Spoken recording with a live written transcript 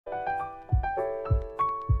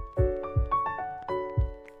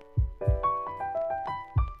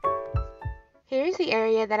is the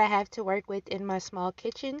area that I have to work with in my small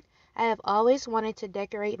kitchen. I have always wanted to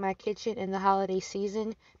decorate my kitchen in the holiday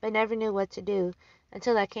season, but never knew what to do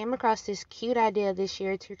until I came across this cute idea this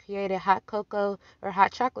year to create a hot cocoa or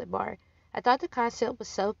hot chocolate bar. I thought the concept was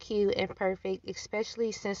so cute and perfect,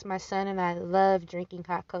 especially since my son and I love drinking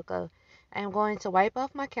hot cocoa. I am going to wipe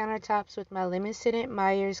off my countertops with my lemon scented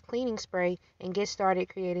Myers cleaning spray and get started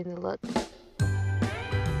creating the look.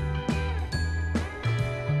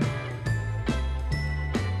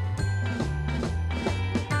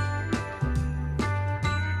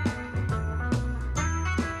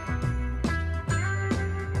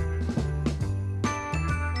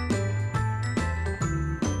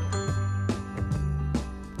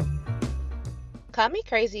 Call me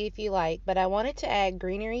crazy if you like, but I wanted to add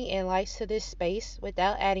greenery and lights to this space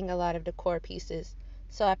without adding a lot of decor pieces.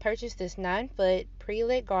 So I purchased this 9-foot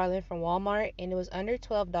pre-lit garland from Walmart and it was under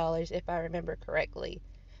 $12 if I remember correctly.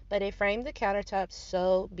 But it framed the countertops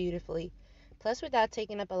so beautifully. Plus without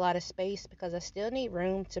taking up a lot of space because I still need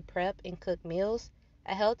room to prep and cook meals,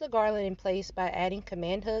 I held the garland in place by adding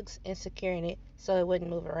command hooks and securing it so it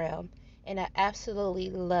wouldn't move around. And I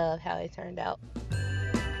absolutely love how it turned out.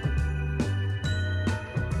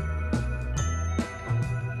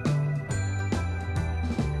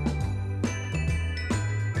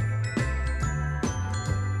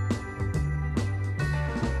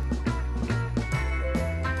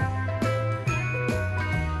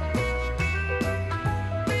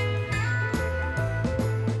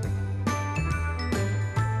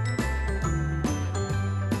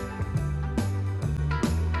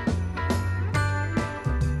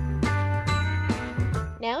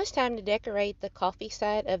 Now it's time to decorate the coffee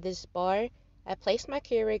side of this bar. I placed my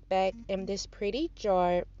Keurig back in this pretty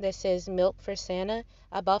jar that says Milk for Santa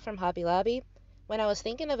I bought from Hobby Lobby. When I was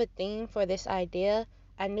thinking of a theme for this idea,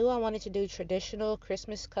 I knew I wanted to do traditional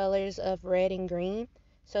Christmas colors of red and green,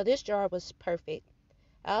 so this jar was perfect.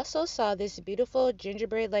 I also saw this beautiful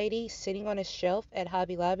gingerbread lady sitting on a shelf at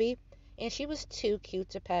Hobby Lobby, and she was too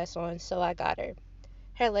cute to pass on, so I got her.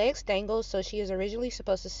 Her legs dangle, so she is originally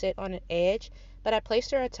supposed to sit on an edge, but I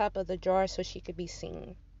placed her on top of the jar so she could be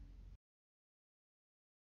seen.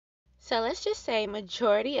 So let's just say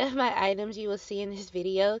majority of my items you will see in this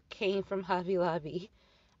video came from Hobby Lobby.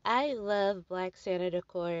 I love black Santa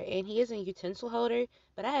decor and he is a utensil holder,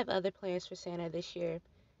 but I have other plans for Santa this year.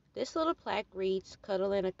 This little plaque reads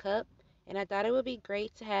cuddle in a cup and I thought it would be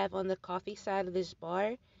great to have on the coffee side of this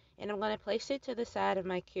bar and I'm going to place it to the side of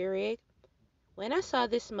my Keurig. When I saw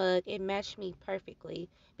this mug, it matched me perfectly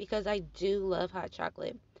because I do love hot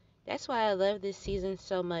chocolate. That's why I love this season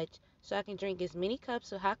so much, so I can drink as many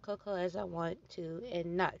cups of hot cocoa as I want to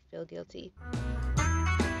and not feel guilty.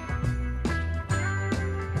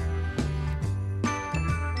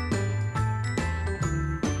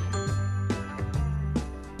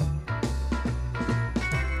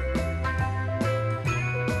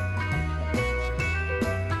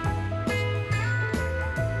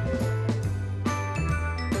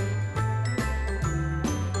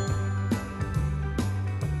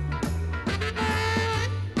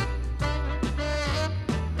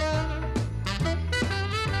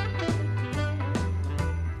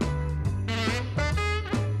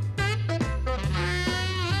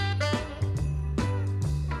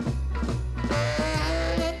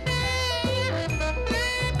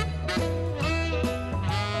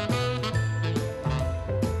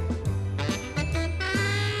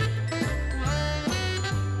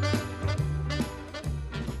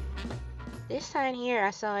 This sign here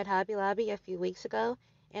I saw at Hobby Lobby a few weeks ago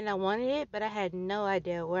and I wanted it, but I had no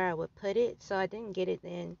idea where I would put it, so I didn't get it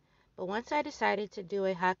then. But once I decided to do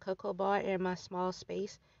a hot cocoa bar in my small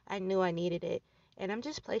space, I knew I needed it, and I'm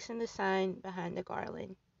just placing the sign behind the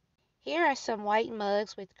garland. Here are some white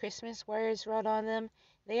mugs with Christmas words wrote on them.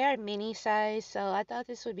 They are mini size, so I thought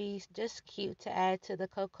this would be just cute to add to the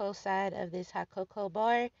cocoa side of this hot cocoa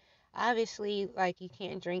bar. Obviously, like you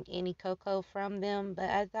can't drink any cocoa from them, but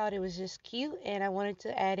I thought it was just cute and I wanted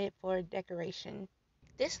to add it for decoration.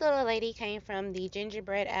 This little lady came from the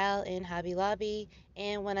gingerbread owl in Hobby Lobby,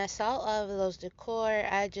 and when I saw all of those decor,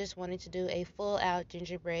 I just wanted to do a full out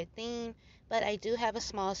gingerbread theme. But I do have a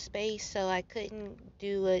small space, so I couldn't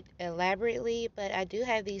do it elaborately. But I do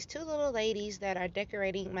have these two little ladies that are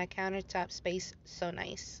decorating my countertop space so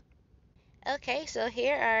nice. Okay, so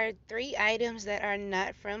here are three items that are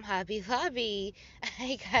not from Hobby Lobby.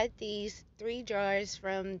 I got these three jars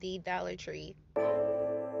from the Dollar Tree.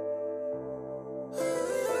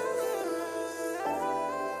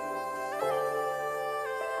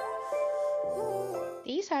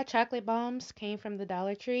 These hot chocolate bombs came from the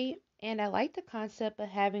Dollar Tree, and I like the concept of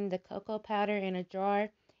having the cocoa powder in a jar.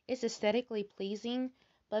 It's aesthetically pleasing,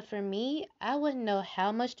 but for me, I wouldn't know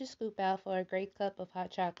how much to scoop out for a great cup of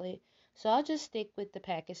hot chocolate, so I'll just stick with the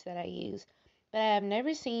packets that I use. But I have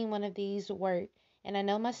never seen one of these work, and I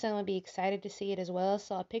know my son would be excited to see it as well,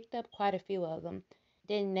 so I picked up quite a few of them.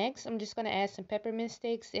 Then next, I'm just going to add some peppermint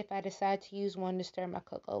sticks if I decide to use one to stir my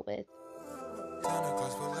cocoa with. Santa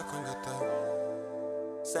Claus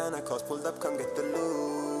pulled up, come get the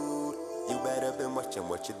loot. You better been watching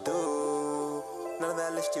what you do. None of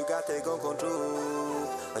that list you got, they gon' come true.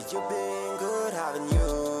 Like you been good, haven't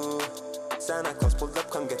you? Santa Claus pulled up,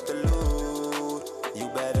 come get the loot. You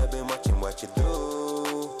better been watching what you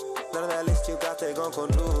do. None of that list you got, they gon'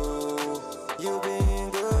 come true. You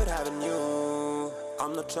been good, haven't you?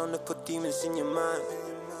 I'm not trying to put demons in your mind.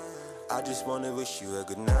 I just wanna wish you a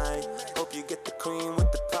good night. Hope you get the cream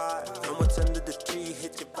with the pie. And what's under the tree,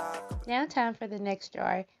 hit your vibe. Now time for the next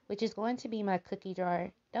jar, which is going to be my cookie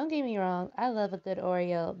jar. Don't get me wrong, I love a good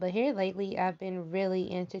Oreo, but here lately I've been really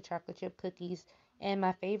into chocolate chip cookies, and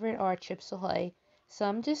my favorite are Chips Ahoy. So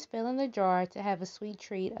I'm just filling the jar to have a sweet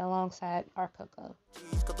treat alongside our cocoa.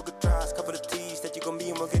 Couple good tries, couple of teas that you gon' be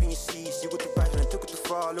in while getting your seats. You got the passion and took it too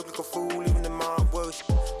far. Look like a fool, even the mom. Well,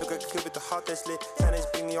 look like a kid with the heart that's lit. Santa's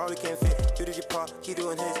bringing all he can fit. You did your part, he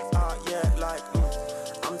doing his. Yeah, like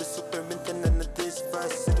I'm the superintendent of this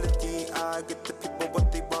facility. I get the people what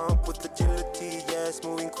they want with agility. Yes,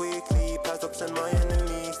 moving quickly, past ups and my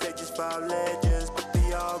enemies. They just filed legends, but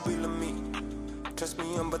they all real of me. Trust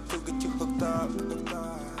me, I'm about to get you hooked up.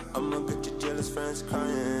 I'ma get your jealous friends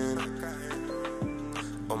crying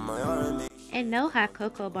on my R&B. And no hot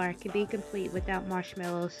cocoa bar can be complete without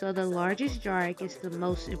marshmallows, so the largest jar gets the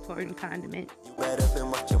most important condiment. You better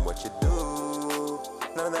been watching what you do.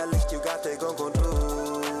 None of that list you got, they gon' come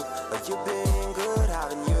through. Like you been good,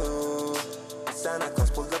 haven't you? Santa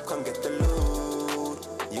Claus pulled up, come get the loot.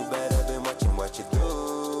 You better been watching what you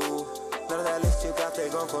do. None of that list you got, they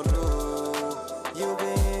gon' come through. You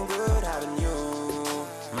been good, haven't you?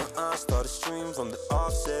 My eyes start to stream from the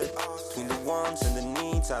offset. Between the wants and the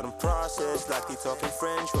needs, I don't process. Like they talking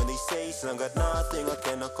French when they say son got nothing. I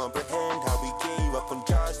cannot comprehend how we gave up on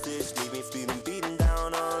justice. Leaving feeling beaten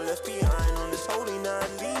down, all left behind on this holy night.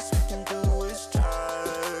 Least we can do is try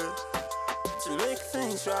to make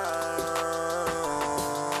things right.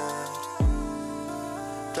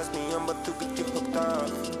 Trust me, I'm about to get you hooked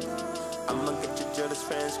up. I'ma get your jealous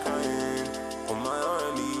friends crying on my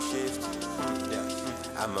R&B shift.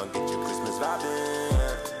 I'ma get your Christmas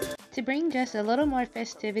vibing. To bring just a little more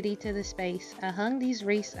festivity to the space, I hung these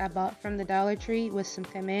wreaths I bought from the Dollar Tree with some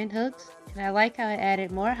command hooks, and I like how it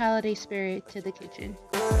added more holiday spirit to the kitchen.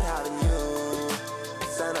 Good, haven't you?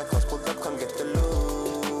 Santa Claus pulled up, come get the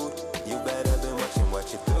loot. You better been watching what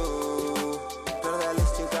you do. None of that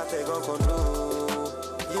list you got, they gon' come through.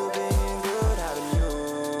 You been good, haven't you?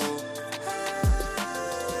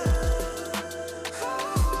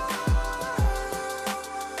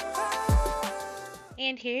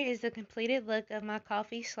 And here is the completed look of my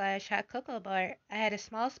coffee / hot cocoa bar. I had a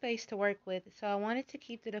small space to work with, so I wanted to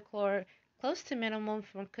keep the decor close to minimum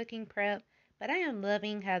from cooking prep, but I am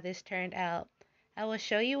loving how this turned out. I will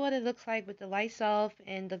show you what it looks like with the lights off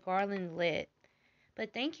and the garland lit.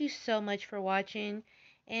 But thank you so much for watching,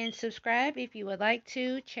 and subscribe if you would like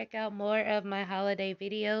to. Check out more of my holiday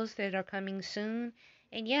videos that are coming soon.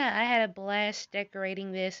 And yeah, I had a blast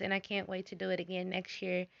decorating this, and I can't wait to do it again next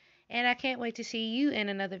year. And I can't wait to see you in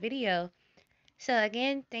another video. So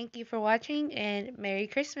again, thank you for watching, and Merry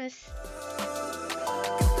Christmas.